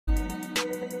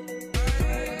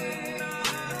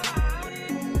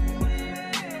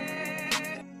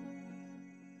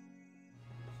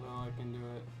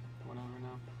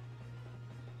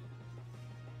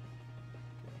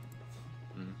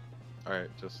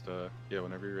Alright, just, yeah,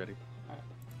 whenever you're ready. Alright.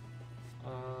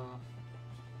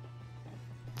 Okay.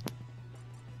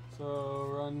 So,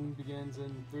 run begins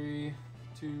in 3,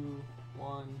 2,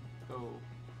 1, go.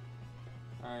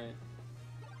 Alright.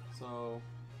 So,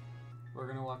 we're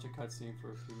gonna watch a cutscene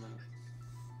for a few minutes.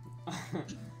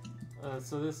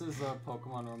 So this is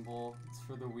Pokemon Rumble. It's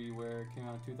for the WiiWare. It came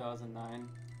out in 2009.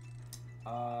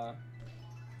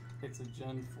 It's a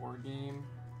Gen 4 game,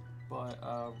 but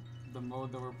the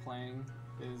mode that we're playing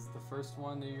is the first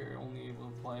one that you're only able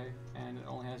to play, and it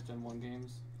only has Gen 1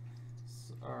 games,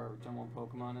 or Gen 1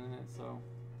 Pokemon in it, so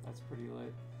that's pretty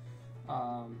lit.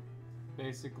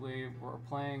 Basically, we're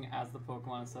playing as the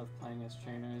Pokemon instead of playing as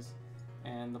trainers,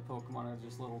 and the Pokemon are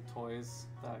just little toys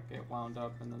that get wound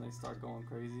up and then they start going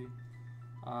crazy.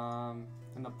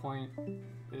 And the point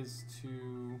is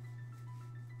to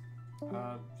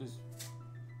just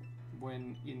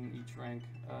win in each rank.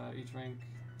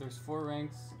 There's 4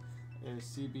 ranks. There's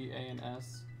C, B, A, and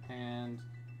S, and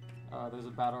there's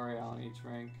a battle royale in each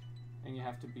rank, and you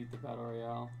have to beat the battle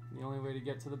royale. The only way to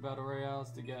get to the battle royale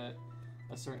is to get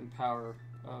a certain power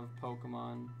of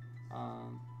Pokemon.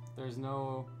 There's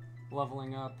no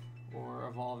leveling up or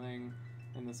evolving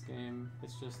in this game.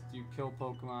 It's just you kill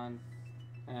Pokemon,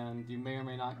 and you may or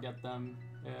may not get them,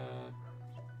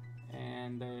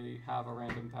 and they have a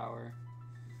random power.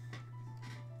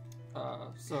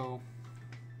 So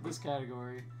this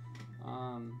category,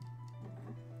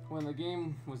 when the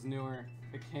game was newer,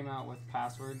 it came out with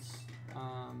passwords,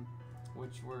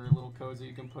 which were little codes that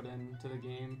you can put into the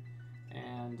game,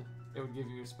 and it would give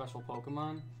you a special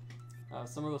Pokemon.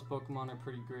 Some of those Pokemon are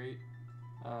pretty great.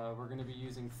 We're going to be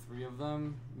using 3 of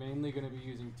them, mainly going to be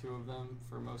using 2 of them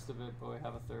for most of it, but we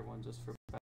have a 3rd one just for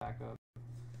backup.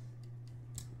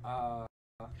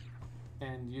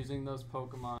 And using those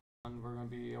Pokemon, we're going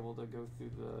to be able to go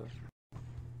through the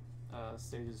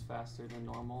stages faster than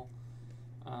normal.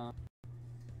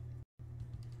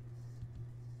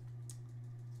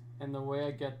 And the way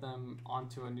I get them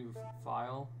onto a new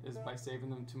file is by saving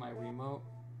them to my Wiimote.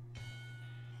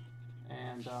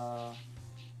 And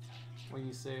when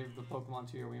you save the Pokemon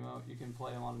to your Wiimote, you can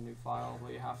play them on a new file,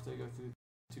 but you have to go through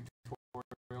the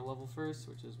tutorial level first,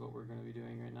 which is what we're going to be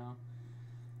doing right now.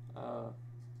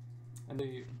 And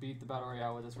they beat the Battle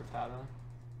Royale with this Rattata,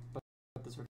 but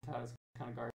this Rattata is kind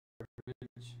of garbage.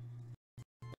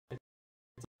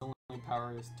 Its only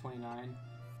power is 29,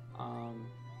 and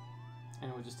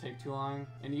it would just take too long.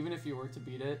 And even if you were to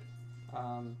beat it,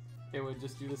 it would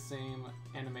just do the same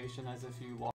animation as if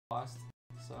you lost.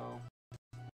 So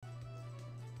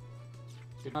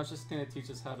now it's just going to teach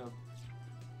us how to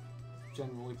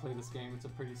generally play this game. It's a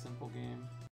pretty simple game.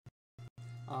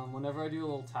 Whenever I do a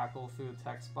little tackle through the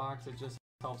text box, it just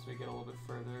helps me get a little bit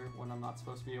further when I'm not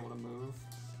supposed to be able to move.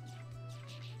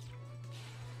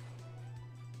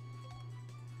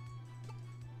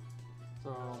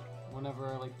 So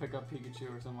whenever I like pick up Pikachu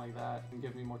or something like that, it can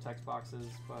give me more text boxes,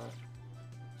 but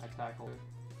I tackle it.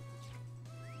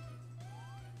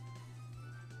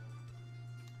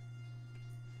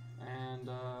 And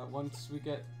once we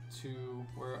get to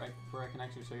where I can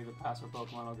actually show you the password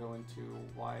Pokemon, I'll go into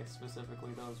why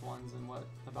specifically those ones and what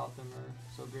about them are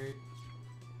so great.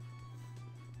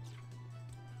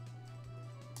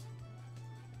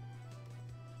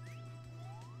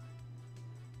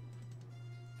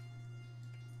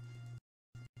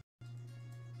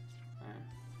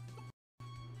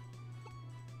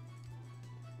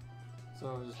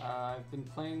 So I've been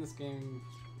playing this game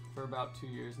for about 2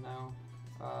 years now.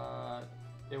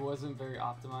 It wasn't very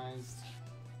optimized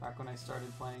back when I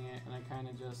started playing it, and I kind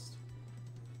of just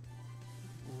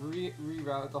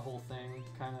rerouted the whole thing,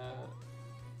 kind of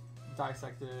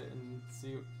dissected it and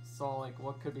saw like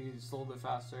what could be just a little bit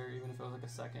faster, even if it was like a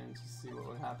second, just to see what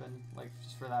would happen, like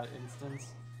just for that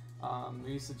instance.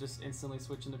 We used to just instantly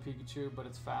switch into Pikachu, but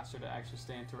it's faster to actually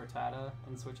stay into Rattata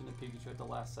and switch into Pikachu at the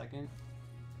last second.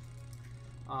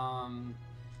 And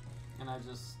I've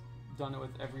just done it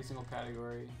with every single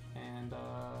category, and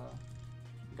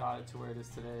got it to where it is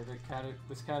today.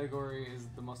 This category is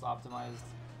the most optimized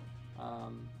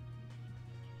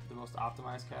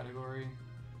category,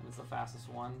 and it's the fastest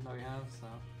one that we have. So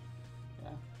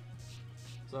yeah.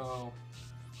 So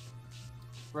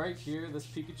right here, this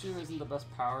Pikachu isn't the best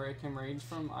power. It can range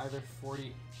from either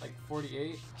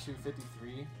 48 to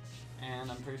 53,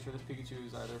 and I'm pretty sure this Pikachu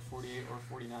is either 48 or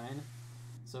 49.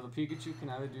 So the Pikachu can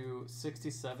either do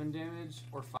 67 damage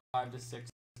or 5 to 6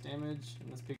 damage,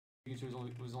 and this Pikachu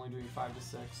was only doing 5 to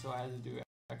 6, so I had to do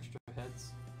extra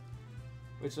hits,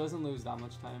 which doesn't lose that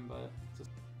much time, but it's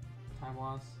just time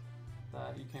loss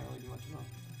that you can't really do much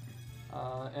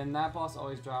about. And that boss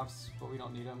always drops, but we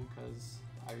don't need him because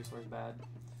Ivysaur is bad.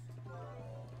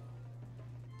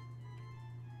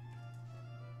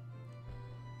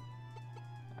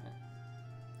 Alright.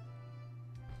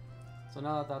 So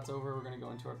now that that's over, we're going to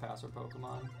go into our passer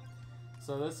Pokemon.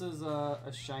 So this is a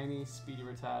shiny Speedy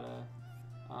Rattata.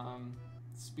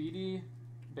 Speedy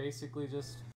basically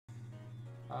just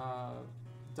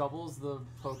doubles the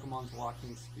Pokemon's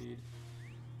walking speed.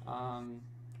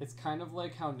 It's kind of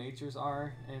like how natures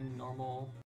are in normal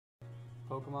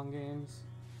Pokemon games.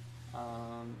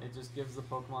 It just gives the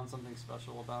Pokemon something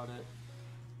special about it.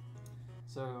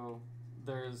 So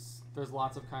there's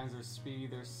lots of kinds. There's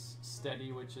speed, there's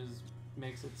steady, which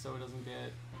makes it so it doesn't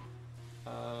get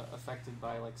affected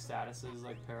by like statuses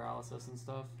like paralysis and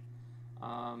stuff.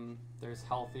 There's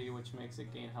healthy, which makes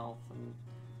it gain health and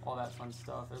all that fun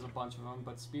stuff. There's a bunch of them,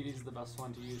 but Speedy's the best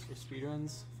one to use for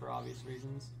speedruns for obvious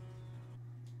reasons.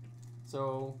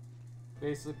 So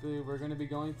basically we're going to be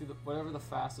going through whatever the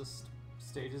fastest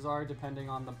stages are, depending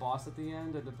on the boss at the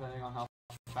end and depending on how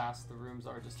fast the rooms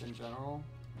are just in general.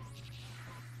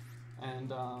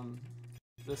 And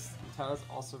this Rattata is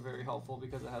also very helpful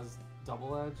because it has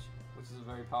Double Edge, which is a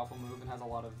very powerful move and has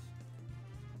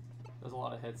there's a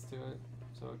lot of hits to it,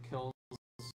 so it kills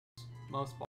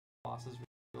most bosses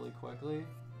really quickly.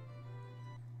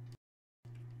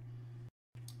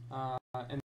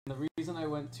 And the reason I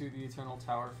went to the Eternal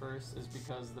Tower first is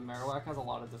because the Marowak has a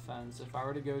lot of defense. If I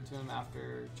were to go to him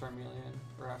after Charmeleon,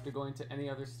 or after going to any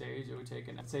other stage,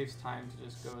 it saves time to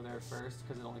just go there first,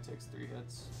 because it only takes 3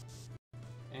 hits.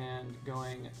 And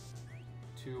going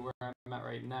to where I'm at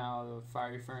right now, the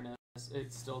Fiery Furnace,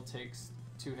 it still takes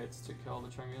 2 hits to kill the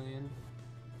Charmeleon.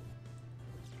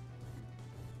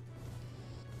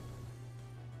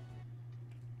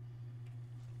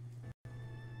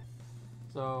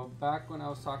 So back when I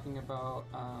was talking about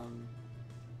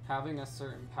having a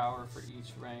certain power for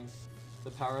each rank,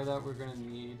 the power that we're going to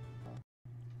need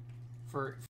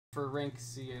for rank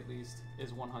C at least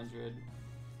is 100.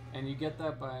 And you get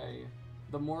that by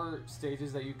the more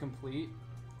stages that you complete,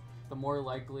 the more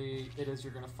likely it is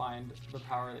you're going to find the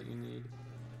power that you need.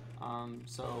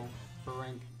 So for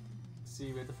rank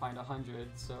C we have to find 100,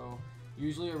 so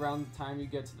usually around the time you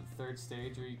get to the 3rd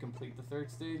stage or you complete the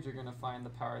 3rd stage, you're going to find the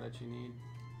power that you need.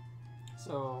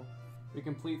 So we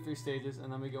complete 3 stages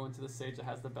and then we go into the stage that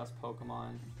has the best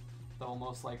Pokemon that will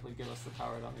most likely give us the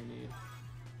power that we need.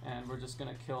 And we're just going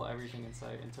to kill everything in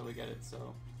sight until we get it.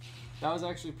 So that was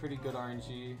actually pretty good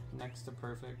RNG, next to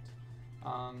perfect.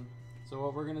 So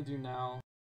what we're going to do now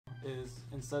is,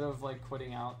 instead of like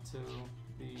quitting out to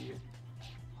the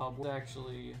hub, we'll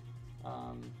actually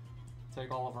take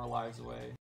all of our lives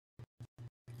away.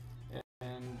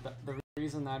 And the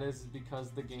reason that is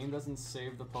because the game doesn't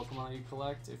save the Pokemon that you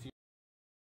collect if you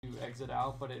exit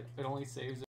out, but it only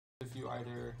saves if you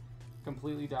either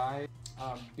completely die,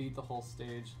 beat the whole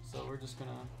stage. So we're just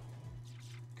gonna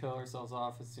kill ourselves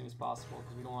off as soon as possible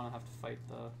because we don't want to have to fight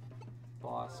the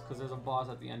boss, because there's a boss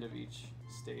at the end of each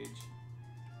stage.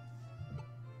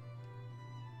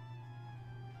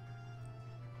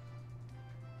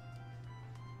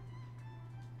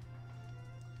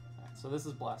 So this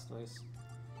is Blastoise.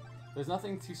 There's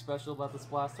nothing too special about this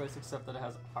Blastoise except that it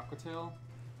has Aqua Tail.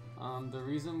 The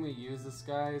reason we use this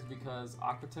guy is because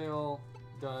Aqua Tail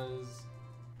does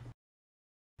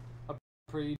a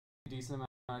pretty decent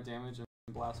amount of damage, and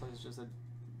Blastoise is just a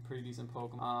pretty decent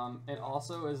Pokemon. It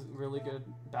also is really good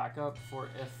backup for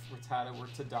if Rattata were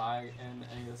to die in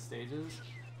any of the stages,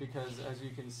 because as you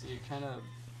can see, it kind of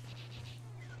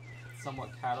somewhat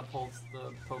catapults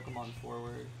the Pokemon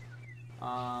forward.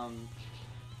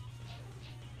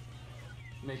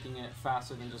 Making it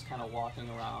faster than just kind of walking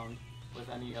around with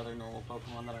any other normal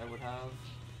Pokemon that I would have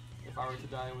if I were to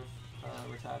die with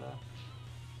Rattata.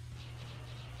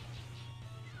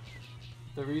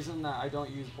 The reason that I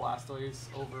don't use Blastoise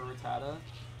over Rattata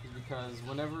is because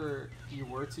whenever you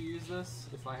were to use this,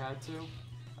 if I had to,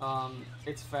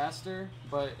 it's faster,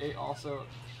 but it also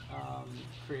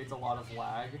creates a lot of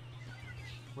lag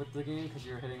with the game because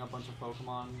you're hitting a bunch of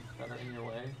Pokemon that are in your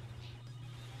way.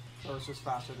 So it's just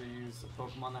faster to use a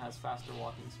Pokemon that has faster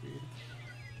walking speed.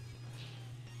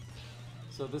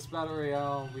 So this Battle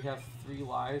Royale, we have 3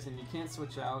 lives, and you can't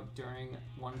switch out during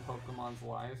one Pokemon's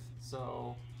life.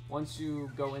 So once you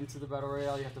go into the Battle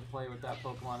Royale, you have to play with that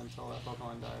Pokemon until that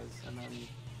Pokemon dies, and then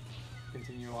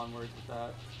continue onwards with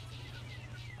that.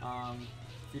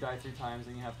 If you die 3 times,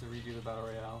 then you have to redo the Battle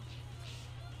Royale.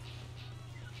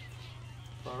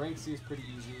 But rank C is pretty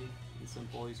easy and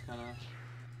simple.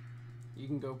 You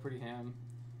can go pretty ham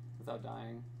without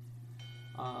dying.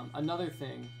 Another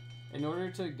thing, in order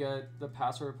to get the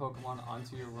password Pokemon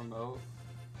onto your remote,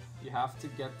 you have to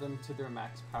get them to their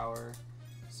max power.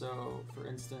 So, for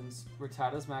instance,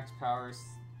 Rattata's max power is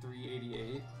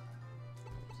 388.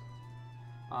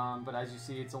 But as you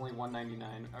see, it's only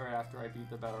 199 right after I beat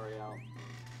the Battle Royale.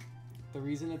 The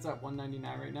reason it's at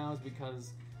 199 right now is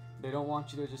because they don't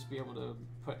want you to just be able to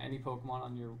put any Pokemon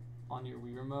on your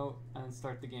Wii Remote and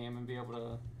start the game and be able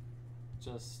to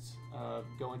just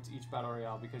go into each Battle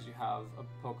Royale because you have a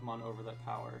Pokemon over that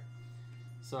power.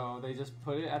 So they just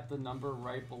put it at the number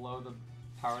right below the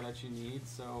power that you need.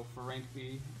 So for rank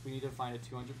B, we need to find a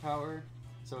 200 power,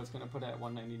 so it's going to put it at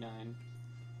 199.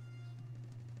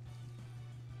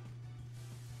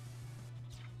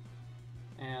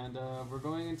 And we're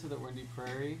going into the Windy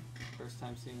Prairie, first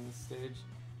time seeing this stage.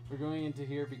 We're going into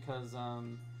here because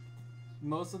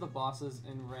most of the bosses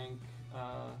in rank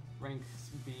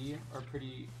B are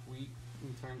pretty weak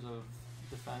in terms of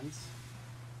defense.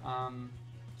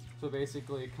 So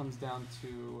basically it comes down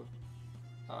to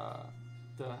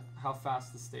how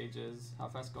fast the stage is, how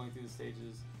fast going through the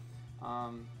stages.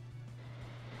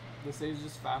 The stage is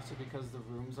just faster because the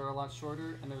rooms are a lot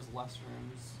shorter and there's less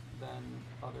rooms than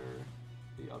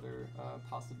the other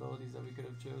possibilities that we could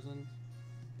have chosen.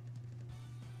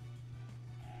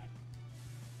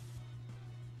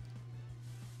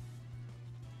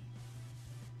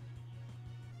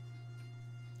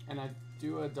 And I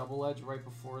do a double edge right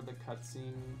before the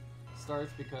cutscene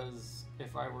starts because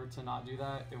if I were to not do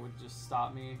that, it would just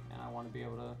stop me, and I want to be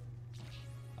able to,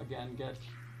 again, get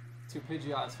to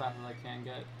Pidgeot as fast as I can,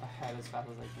 get ahead as fast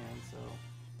as I can, so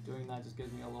doing that just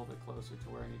gives me a little bit closer to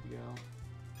where I need to go.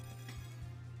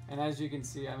 And as you can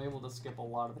see, I'm able to skip a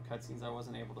lot of the cutscenes I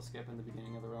wasn't able to skip in the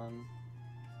beginning of the run.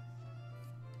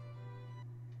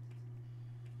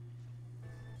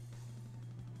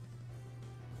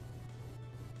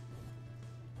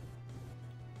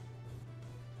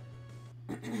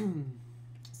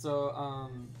 So,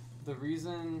 the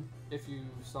reason, if you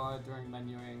saw it during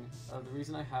menuing, the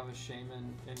reason I have a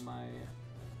Shaman in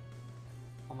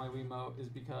on my Wiimote is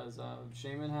because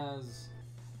Shaman has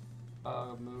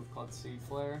a move called Seed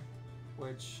Flare,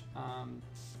 which,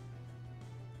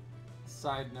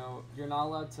 side note, you're not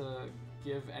allowed to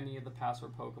give any of the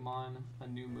password Pokemon a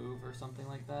new move or something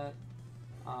like that.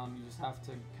 You just have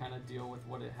to kind of deal with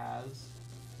what it has.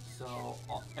 So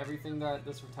everything that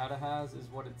this Rattata has is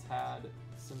what it's had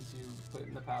since you put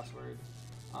in the password,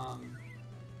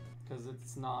 because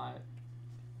it's not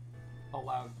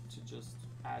allowed to just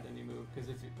add any move. Because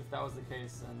if that was the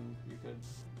case, then you could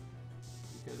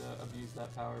abuse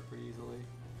that power pretty easily.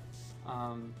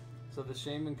 So the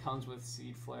Shaman comes with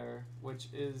Seed Flare, which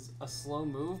is a slow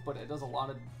move, but it does a lot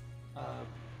of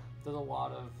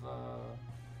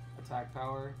attack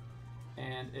power,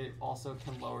 and it also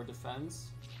can lower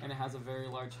defense, and it has a very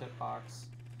large hitbox,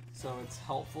 so it's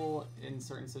helpful in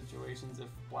certain situations if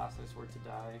Blastoise were to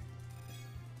die.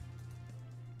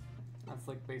 That's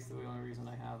like basically the only reason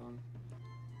I have him,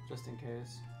 just in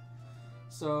case.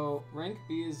 So rank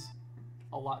B is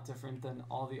a lot different than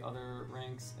all the other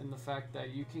ranks in the fact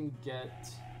that you could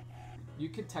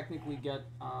technically get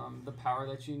the power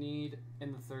that you need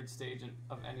in the third stage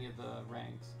of any of the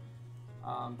ranks.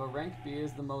 But rank B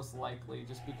is the most likely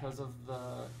just because of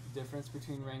the difference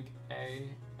between rank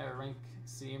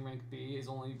C and rank B is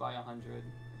only by 100.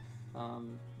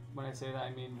 When I say that,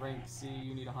 I mean rank C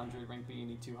you need 100, rank B you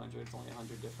need 200, it's only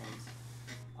 100 difference.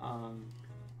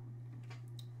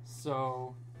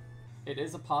 So it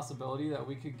is a possibility that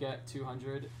we could get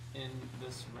 200 in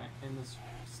this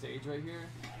stage right here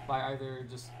by either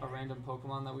just a random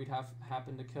Pokemon that we'd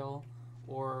happen to kill,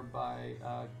 or by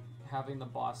having the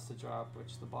boss to drop,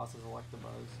 which the boss is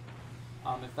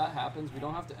Electabuzz. If that happens, we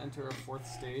don't have to enter a fourth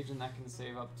stage, and that can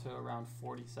save up to around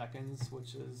 40 seconds,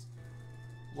 which is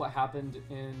what happened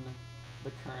in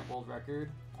the current world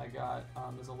record. I got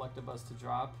this Electabuzz to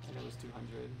drop, and it was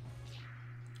 200.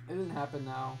 It didn't happen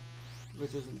now,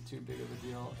 which isn't too big of a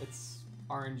deal. It's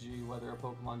RNG whether a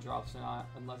Pokemon drops or not,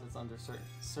 unless it's under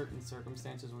certain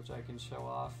circumstances, which I can show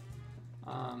off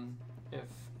if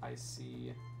I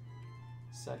see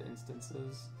said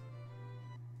instances.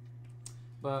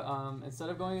 But instead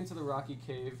of going into the Rocky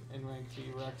Cave in rank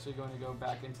B, we're actually going to go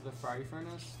back into the Fiery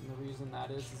Furnace, and the reason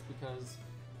that is because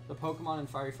the Pokemon in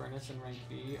Fiery Furnace in rank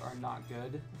B are not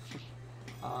good.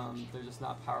 They're just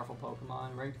not powerful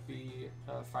Pokemon. Rank B,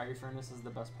 Fiery Furnace is the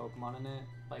best Pokemon in it.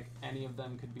 Like, any of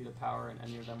them could beat a power, and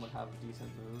any of them would have decent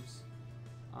moves.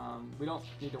 We don't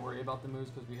need to worry about the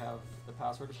moves because we have the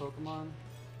password to Pokemon,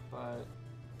 but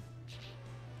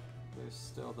there's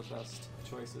still the best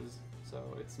choices,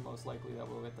 so it's most likely that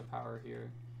we'll get the power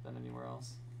here than anywhere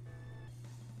else.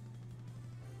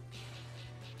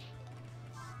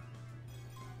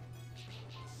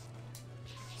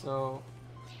 So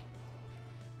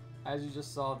as you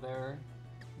just saw there,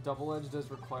 Double Edge does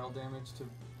recoil damage to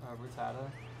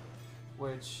Rattata,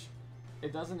 which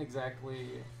it doesn't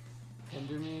exactly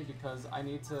hinder me because I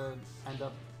need to end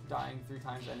up dying 3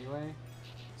 times anyway.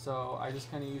 So I just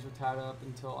kind of use Rattata up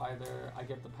until either I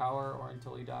get the power or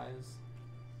until he dies,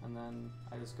 and then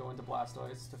I just go into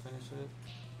Blastoise to finish it.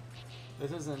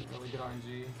 This isn't really good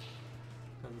RNG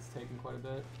because it's taking quite a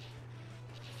bit.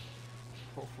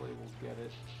 Hopefully we'll get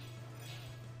it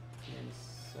in a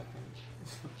second.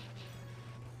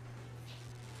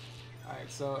 Alright,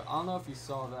 so I don't know if you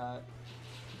saw that,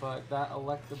 but that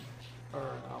Electabuzz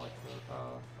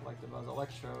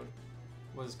Electrode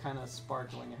was kind of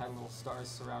sparkling. It had little stars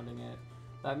surrounding it.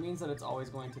 That means that it's always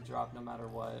going to drop no matter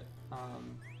what.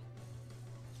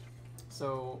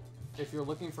 So if you're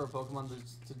looking for a Pokemon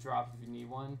to drop if you need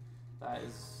one, that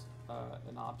is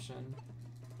an option.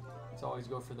 So always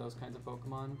go for those kinds of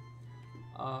Pokemon.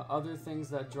 Other things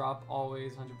that drop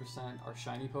always 100% are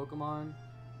shiny Pokemon.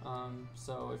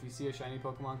 So if you see a shiny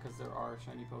Pokemon, because there are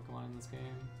shiny Pokemon in this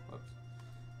game, whoops,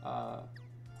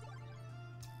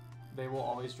 they will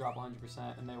always drop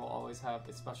 100%, and they will always have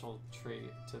a special trait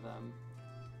to them.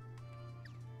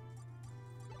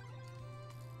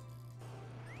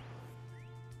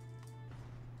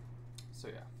 So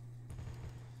yeah.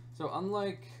 So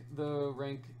unlike the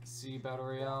rank C Battle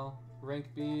Royale,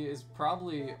 rank B is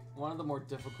probably one of the more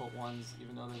difficult ones,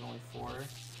 even though there's only 4.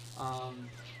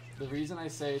 The reason I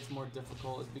say it's more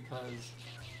difficult is because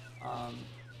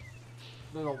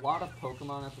there's a lot of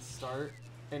Pokemon at the start,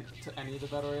 and to any of the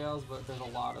Battle Royales, but there's a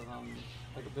lot of them.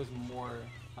 Like there's more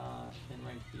in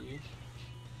rank B,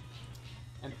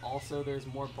 and also there's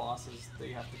more bosses that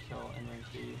you have to kill in rank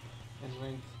B. In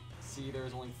rank C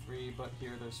there's only 3, but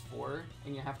here there's 4,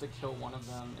 and you have to kill one of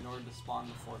them in order to spawn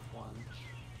the 4th one.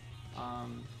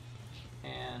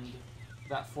 And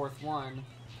that 4th one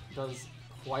does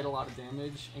quite a lot of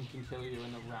damage and can kill you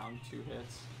in around 2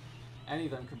 hits. Any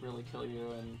of them could really kill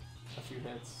you in a few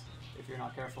hits if you're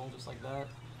not careful, just like that.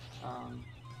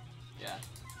 Yeah,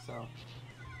 so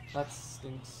that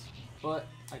stinks. But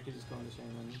I could just go into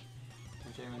Shaman,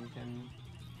 and Shaman can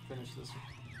finish this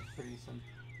pretty soon.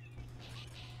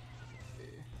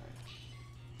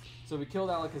 So we killed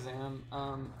Alakazam.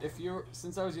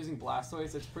 Since I was using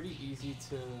Blastoise, it's pretty easy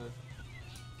to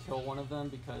kill one of them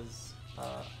because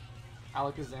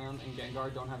Alakazam and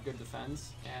Gengar don't have good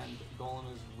defense, and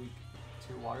Golem is weak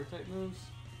to water type moves.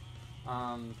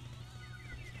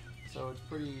 So it's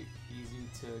pretty easy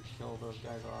to kill those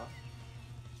guys off.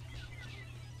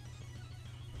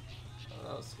 Oh,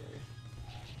 that was scary.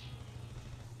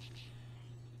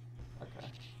 Okay.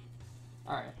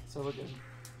 Alright, so we're good.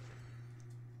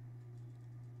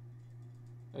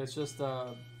 It's just,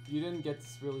 you didn't get to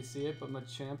really see it, but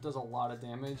Machamp does a lot of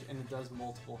damage, and it does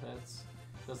multiple hits.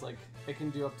 It can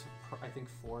do up to, I think,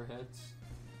 4 hits.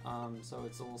 So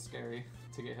it's a little scary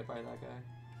to get hit by that guy.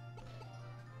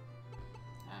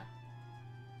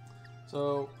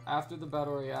 So after the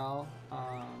Battle Royale,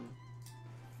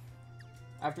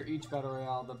 after each Battle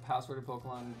Royale, the password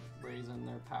Pokemon raise in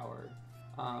their power.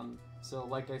 So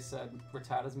like I said,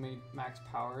 Rattata's max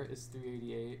power is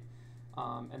 388,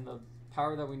 and the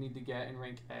power that we need to get in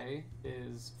rank A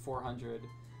is 400.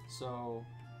 So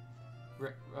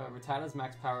Rattata's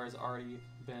max power has already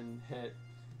been hit.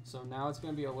 So now it's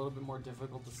going to be a little bit more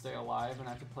difficult to stay alive, and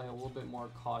I have to play a little bit more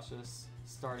cautious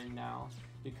starting now,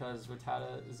 because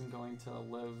Rattata isn't going to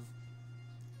live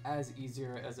as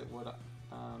easier as it would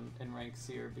in rank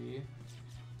C or B,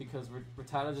 because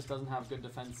Rattata just doesn't have good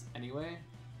defense anyway.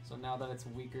 So now that it's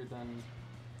weaker than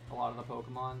a lot of the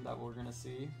Pokemon that we're going to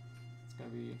see, it's going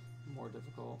to be more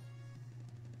difficult.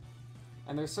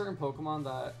 And there's certain Pokemon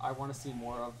that I want to see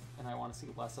more of and I want to see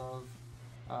less of.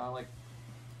 Like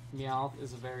Meowth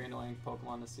is a very annoying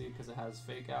Pokemon to see because it has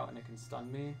Fake Out and it can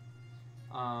stun me.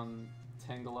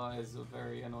 Tangela is a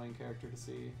very annoying character to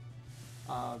see.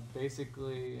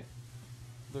 Basically,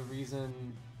 the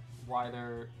reason why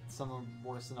some are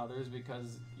worse than others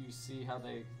because you see how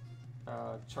they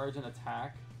charge an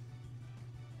attack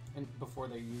before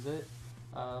they use it.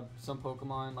 Some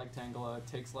Pokemon, like Tangela,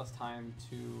 takes less time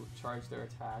to charge their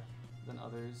attack than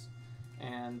others,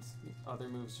 and other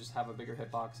moves just have a bigger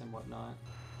hitbox and whatnot.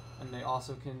 And they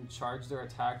also can charge their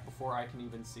attack before I can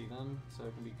even see them, so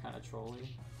it can be kind of trolly.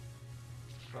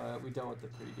 But we dealt with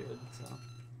it pretty good, so.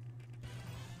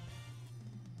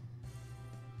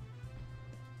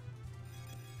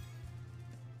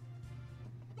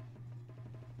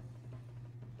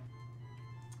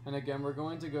 And again, we're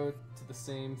going to go to the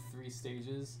same 3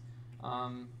 stages.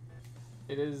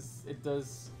 It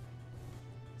does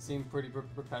seem pretty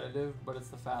repetitive, but it's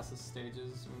the fastest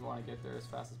stages. We want to get there as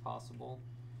fast as possible.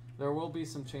 There will be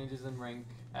some changes in rank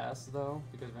S though,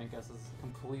 because rank S is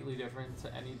completely different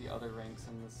to any of the other ranks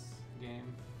in this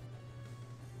game.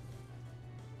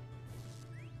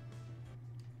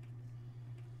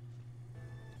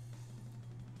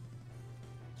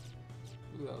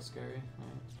 Ooh, that was scary.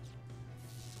 Alright.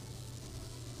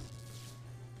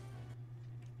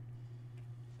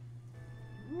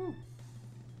 Woo.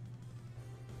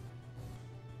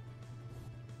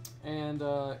 And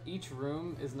each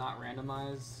room is not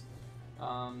randomized.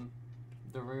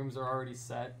 The rooms are already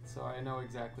set, so I know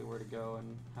exactly where to go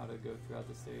and how to go throughout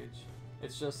the stage.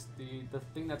 It's just the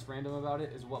thing that's random about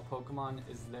it is what Pokemon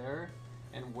is there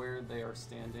and where they are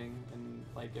standing, and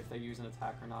like if they use an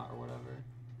attack or not or whatever.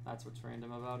 That's what's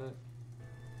random about it.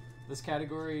 This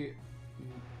category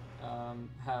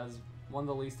has one of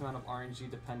the least amount of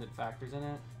RNG dependent factors in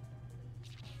it.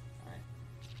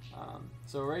 Alright.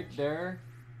 So right there,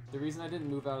 the reason I didn't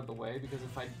move out of the way, because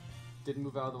if I didn't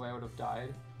move out of the way I would have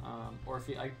died. Or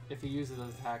if he uses his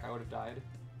attack, I would have died.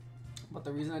 But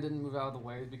the reason I didn't move out of the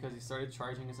way is because he started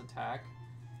charging his attack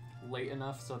late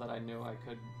enough so that I knew I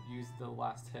could use the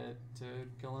last hit to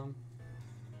kill him.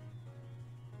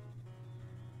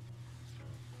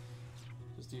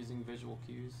 Just using visual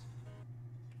cues.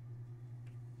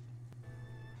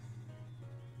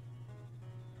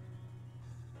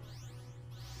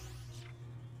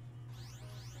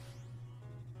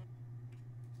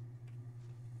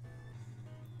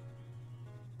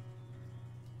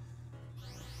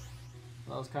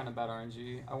 That was kind of bad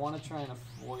RNG. I want to try and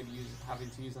avoid having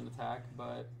to use an attack,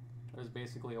 but there's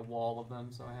basically a wall of them,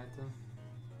 so I had to.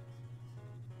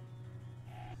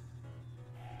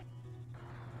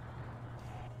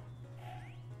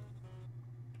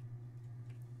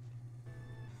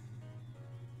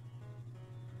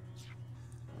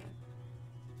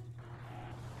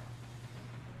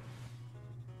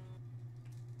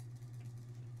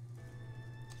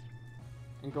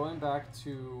 And going back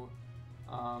to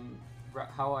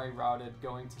how I routed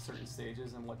going to certain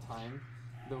stages and what time,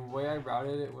 the way I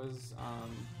routed it was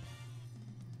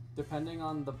depending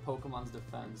on the Pokemon's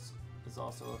defense is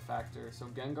also a factor. So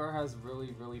Gengar has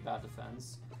really, really bad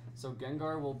defense. So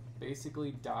Gengar will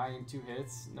basically die in 2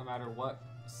 hits no matter what,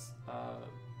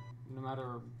 no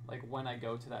matter like when I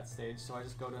go to that stage. So I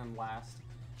just go to him last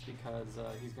because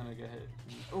he's gonna get hit.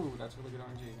 Oh, that's really good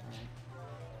RNG. All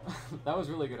right. That was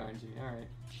really good RNG. All right.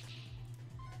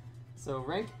 So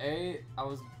rank A, I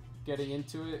was getting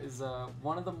into it, is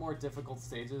one of the more difficult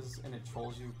stages, and it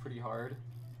trolls you pretty hard.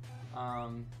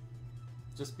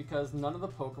 Just because none of the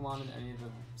Pokemon in any of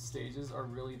the stages are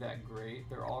really that great.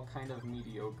 They're all kind of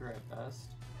mediocre at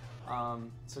best.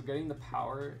 So getting the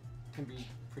power can be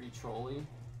pretty trolly.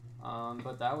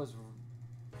 But that was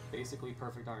basically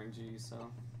perfect RNG,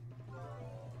 so...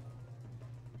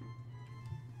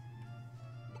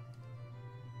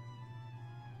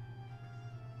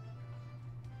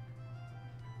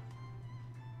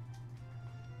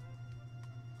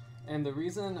 And the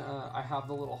reason I have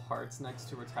the little hearts next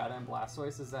to Rattata and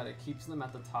Blastoise is that it keeps them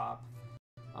at the top.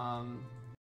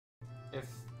 If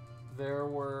there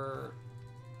were...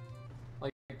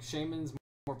 Like, Shaman's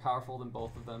more powerful than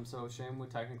both of them, so Shaman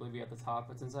would technically be at the top,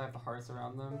 but since I have the hearts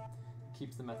around them, it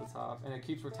keeps them at the top. And it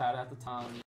keeps Rattata at the top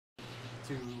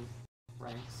 2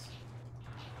 ranks,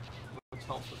 which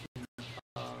helps with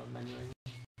menuing.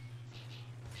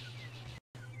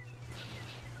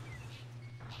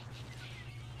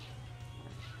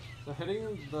 So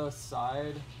hitting the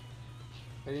side,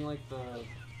 hitting like the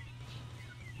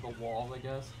wall, I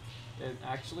guess, it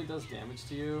actually does damage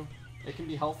to you. It can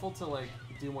be helpful to like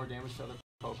do more damage to other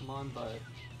Pokemon, but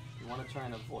you want to try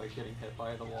and avoid getting hit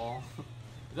by the wall.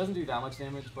 It doesn't do that much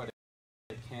damage, but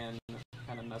it can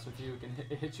kind of mess with you. It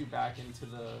can hit you back into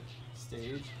the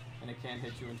stage, and it can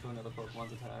hit you into another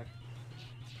Pokemon's attack.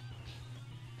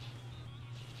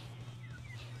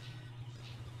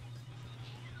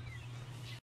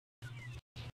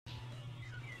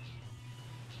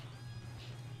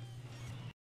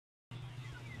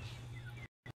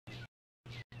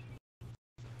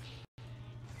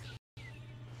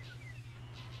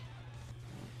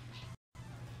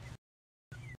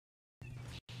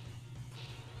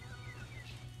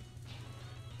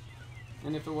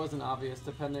 And if it wasn't obvious,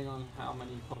 depending on how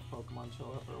many Pokemon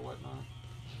show up or whatnot.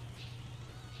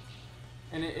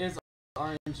 And it is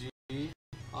RNG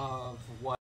of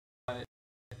what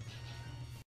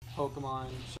Pokemon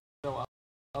show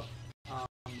up,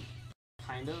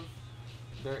 kind of.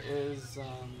 There is,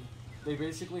 they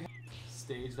basically have a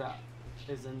stage that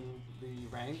is in the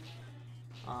rank,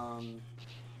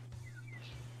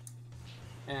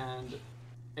 and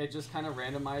it just kind of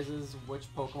randomizes which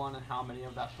Pokemon and how many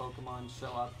of that Pokemon show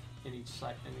up in each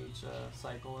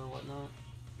cycle or whatnot.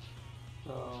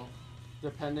 So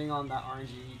depending on that RNG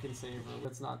you can save, or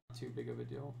it's not too big of a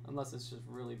deal unless it's just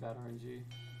really bad RNG.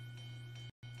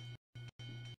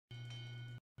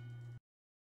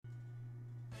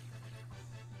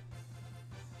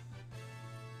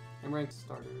 And ranked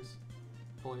starters,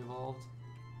 fully evolved.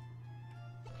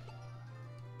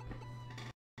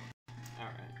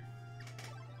 Alright.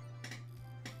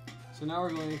 So now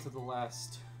we're going into the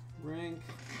last rank.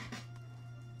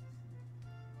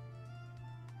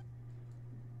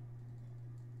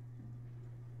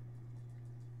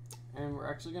 And we're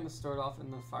actually going to start off in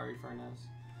the Fiery Furnace.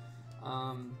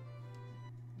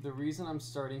 The reason I'm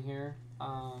starting here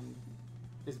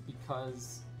is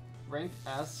because rank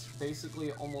S,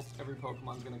 basically almost every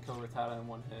Pokemon is going to kill Rattata in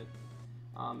one hit.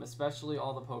 Especially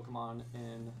all the Pokemon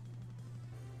in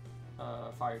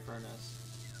Fiery Furnace.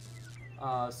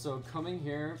 So coming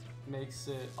here makes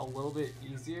it a little bit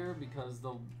easier because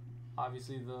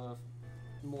obviously the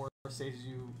more stages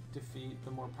you defeat,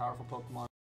 the more powerful Pokemon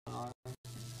are.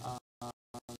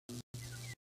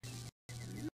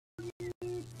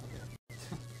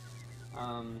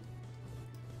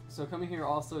 So coming here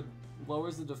also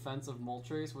lowers the defense of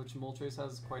Moltres, which Moltres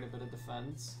has quite a bit of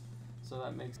defense, so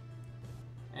that makes,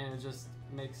 and it just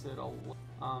makes it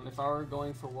if I were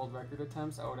going for world record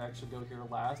attempts, I would actually go here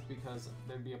last because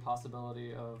there'd be a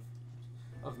possibility of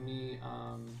me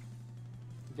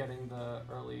getting the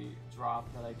early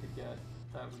drop that I could get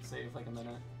that would save like a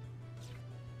minute.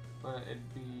 But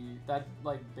that'd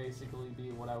like basically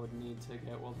be what I would need to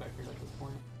get world record at this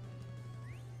point.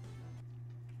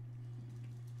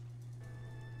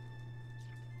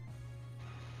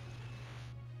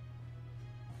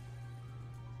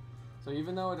 So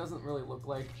even though it doesn't really look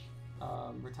like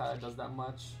Rattata does that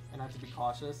much, and I have to be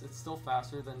cautious, it's still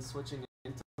faster than switching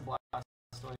into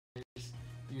Blastoise,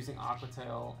 using Aqua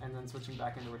Tail, and then switching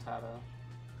back into Rattata.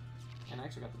 And I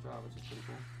actually got the draw, which is pretty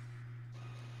cool.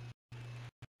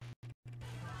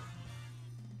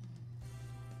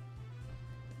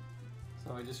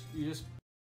 So you just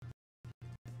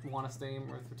want to stay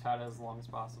with Rattata as long as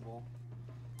possible.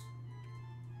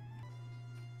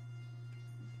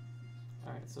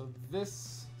 Alright, so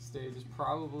this stage is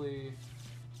probably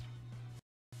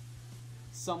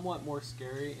somewhat more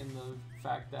scary in the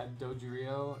fact that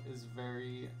Dodrio is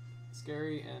very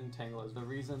scary and Tangela. The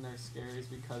reason they're scary is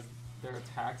because their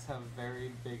attacks have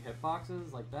very big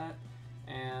hitboxes like that,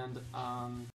 and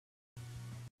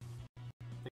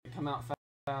they come out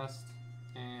fast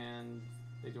and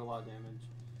they do a lot of damage.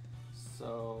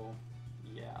 So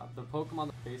yeah, the Pokemon,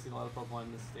 basically a lot of Pokemon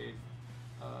in this stage,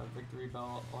 Victory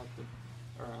Bell,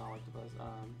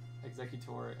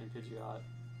 Executor, and Pidgeot.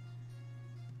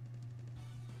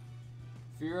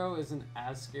 Fearow isn't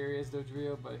as scary as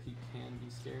Dodrio, but he can be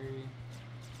scary.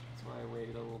 That's why I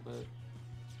waited a little bit.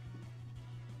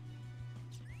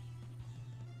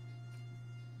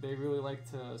 They really like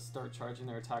to start charging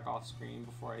their attack off screen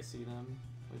before I see them,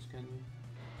 which can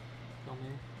kill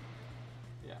me.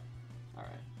 Yeah,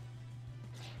 alright.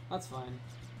 That's fine.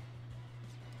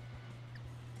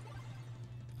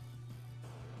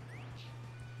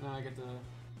 Now I get to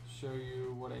show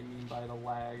you what I mean by the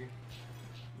lag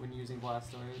when using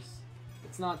Blastoise.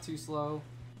 It's not too slow,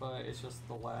 but it's just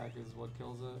the lag is what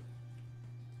kills it.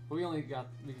 But we got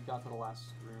to the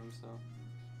last room, so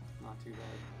not too bad.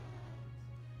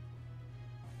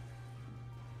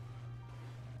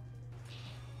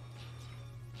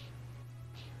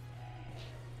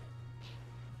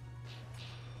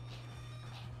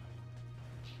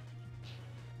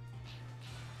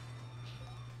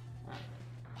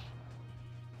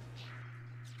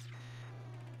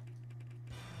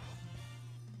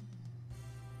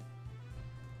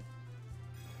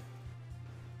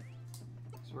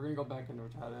 So we're gonna go back into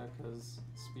Rattata because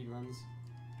speedruns.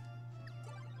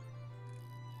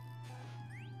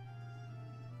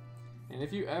 And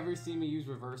if you ever see me use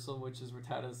Reversal, which is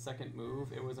Rattata's second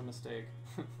move, it was a mistake.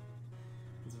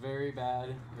 It's very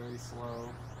bad, very slow,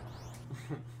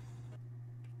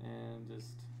 and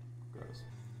just gross.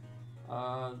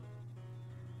 Okay.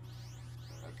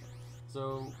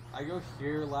 So I go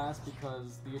here last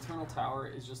because the Eternal Tower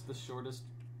is just the shortest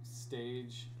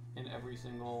stage in every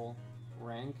single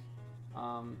rank.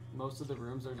 Most of the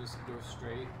rooms are just go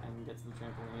straight and get to the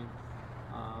trampoline.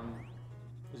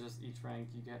 It's just each rank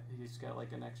you just get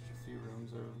like an extra few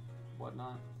rooms or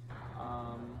whatnot.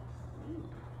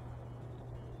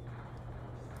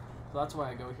 So that's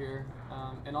why I go here.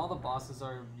 And all the bosses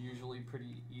are usually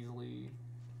pretty easily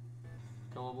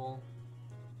killable.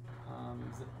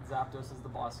 Zapdos is the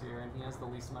boss here, and he has the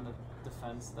least amount of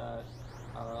defense that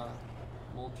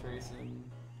Moltres and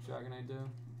Dragonite do.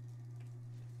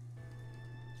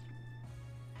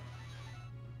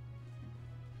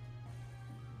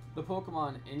 The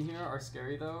Pokemon in here are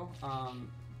scary though.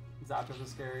 Zapdos are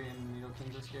scary and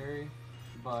Nidokins are scary,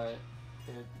 but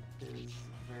it is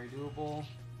very doable,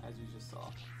 as you just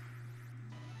saw.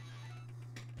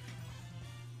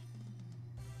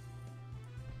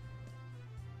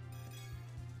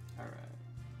 Alright.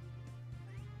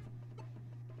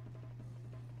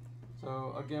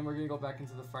 So again, we're gonna go back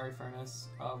into the Fiery Furnace.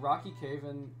 Rocky Cave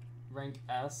in rank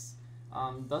S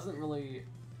doesn't really,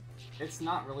 it's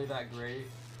not really that great.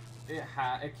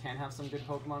 It can have some good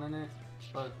Pokemon in it,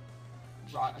 but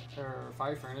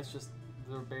Fiery Furnace just,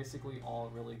 they're basically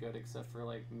all really good except for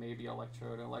like maybe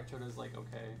Electrode. Electrode is like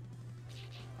okay.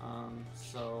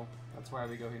 So that's why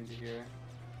we go into here.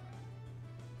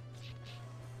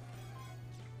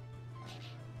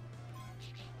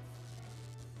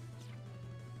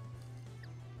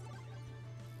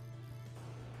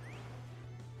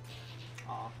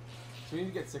 Aw. So we need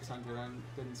to get 600, I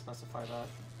didn't specify that.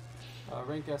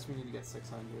 Rank S we need to get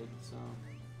 600, so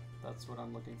that's what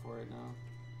I'm looking for right now.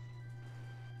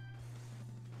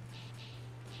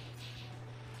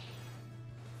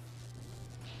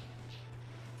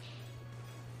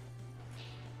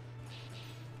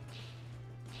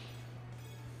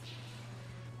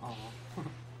 Aw.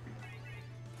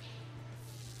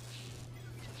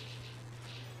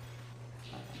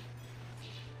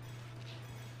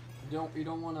 You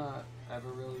don't want to ever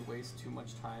really waste too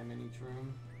much time in each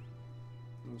room.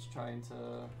 I'm just trying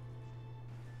to,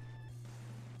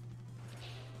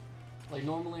 like,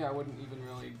 normally I wouldn't even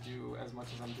really do as much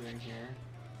as I'm doing here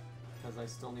because I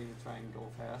still need to try and go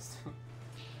fast.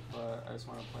 But I just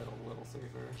want to play it a little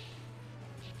safer.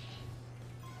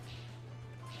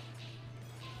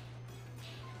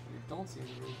 You don't seem to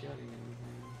be getting anything.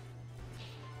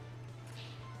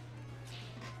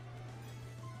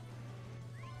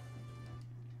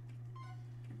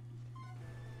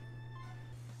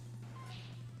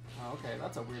 Okay,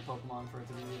 that's a weird Pokemon for it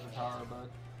to be overpowered, but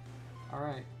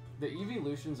alright. The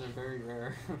evolutions are very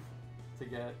rare to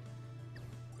get,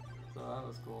 so that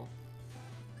was cool.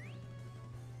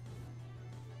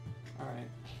 Alright.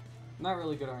 Not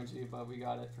really good RNG, but we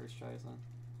got it first try, so.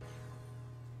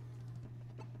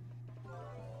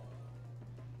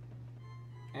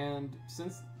 And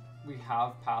since we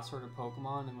have passworded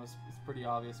Pokemon, and it's pretty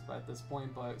obvious at this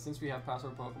point, but since we have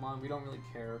passworded Pokemon, we don't really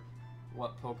care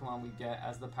what Pokemon we get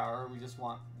as the power. We just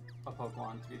want a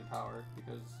Pokemon to be the power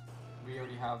because we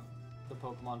already have the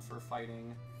Pokemon for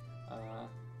fighting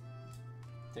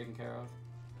taken care of.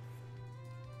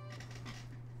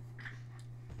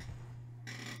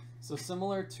 So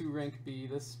similar to rank B,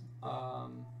 this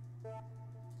Battle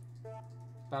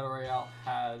Royale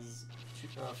has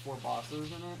 4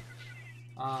 bosses in it.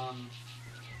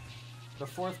 The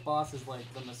 4th boss is like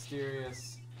the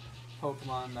mysterious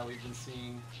Pokemon that we've been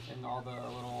seeing in all the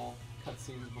little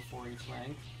cutscenes before each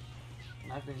rank.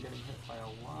 And I've been getting hit by a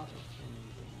lot of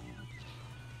things right now.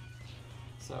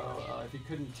 So if you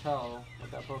couldn't tell what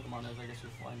that Pokemon is, I guess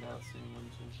you'll find out soon,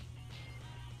 wouldn't you?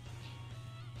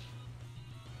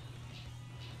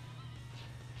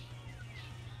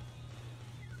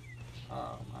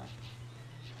 Oh my.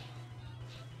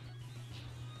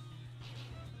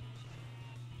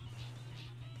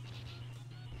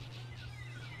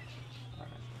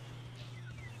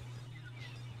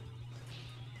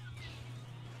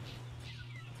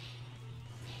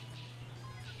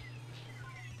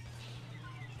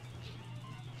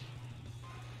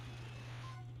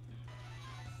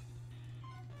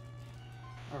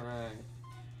 Alright.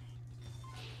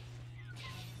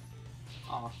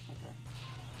 Oh, okay.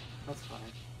 That's fine.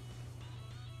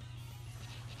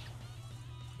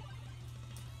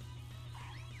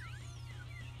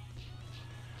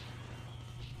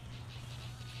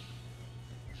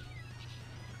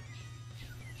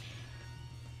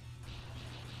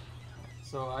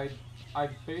 So I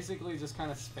basically just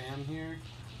kind of spam here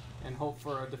and hope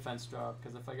for a defense drop,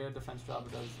 because if I get a defense drop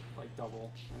it does like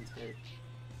double, and it's great.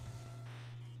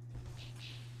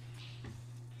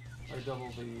 Or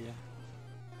double the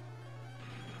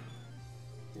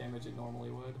damage it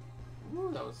normally would.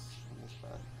 Ooh, that was almost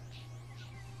bad.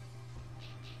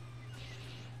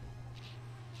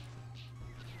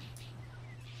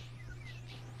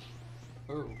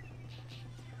 Ooh.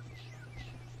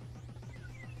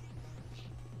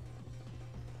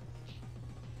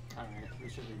 Alright, we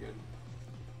should be good.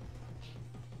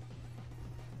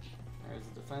 There's a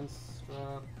defense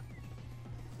drop.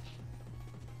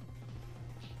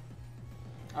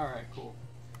 Alright, cool.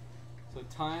 So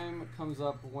time comes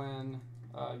up when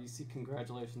you see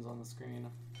congratulations on the screen.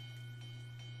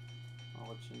 I'll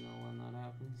let you know when that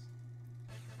happens.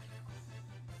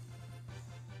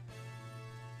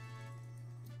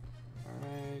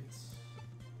 Alright.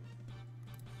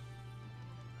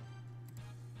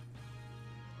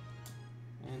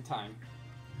 And time.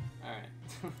 Alright.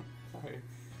 Sorry.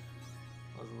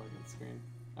 Wasn't looking at the screen.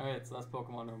 Alright, so that's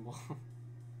Pokemon Rumble.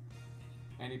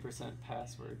 Any percent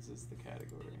passwords is the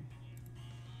category.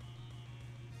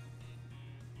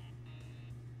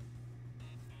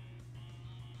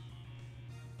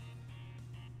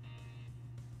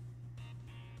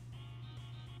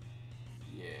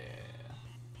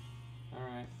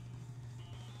 Alright.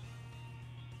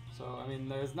 So I mean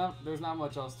there's not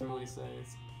much else to really say.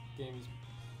 This game is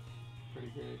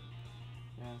pretty great.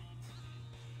 Yeah.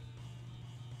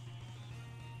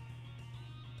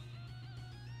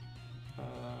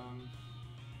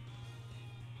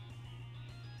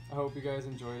 I hope you guys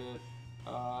enjoyed it.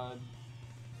 I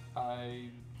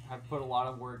have put a lot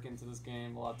of work into this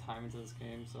game, a lot of time into this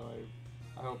game, so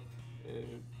I hope it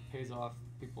pays off.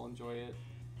 People enjoy it.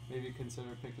 Maybe consider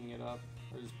picking it up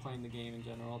or just playing the game in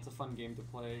general. It's a fun game to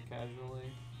play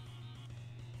casually.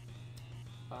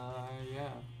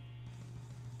 Yeah.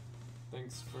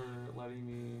 Thanks for letting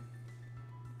me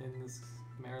in this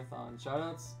marathon.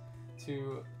 Shoutouts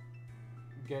to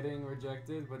getting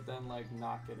rejected, but then like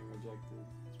not getting rejected.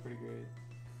 It's pretty great.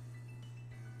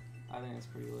 I think it's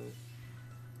pretty lit.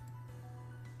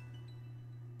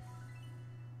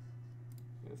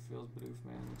 It feels Bidoof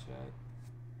Man in the chat.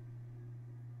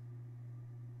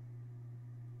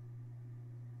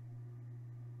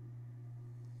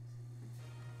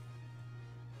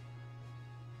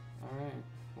 Alright.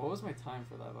 What was my time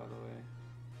for that, by the way?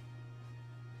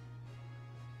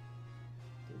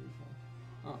 35.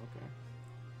 Oh,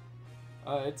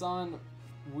 okay. It's on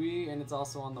Wii and it's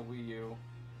also on the Wii U.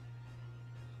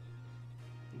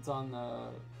 It's on the,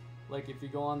 like, if you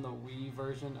go on the Wii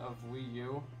version of Wii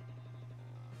U,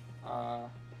 or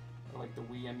like the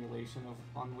Wii emulation of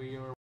on Wii U or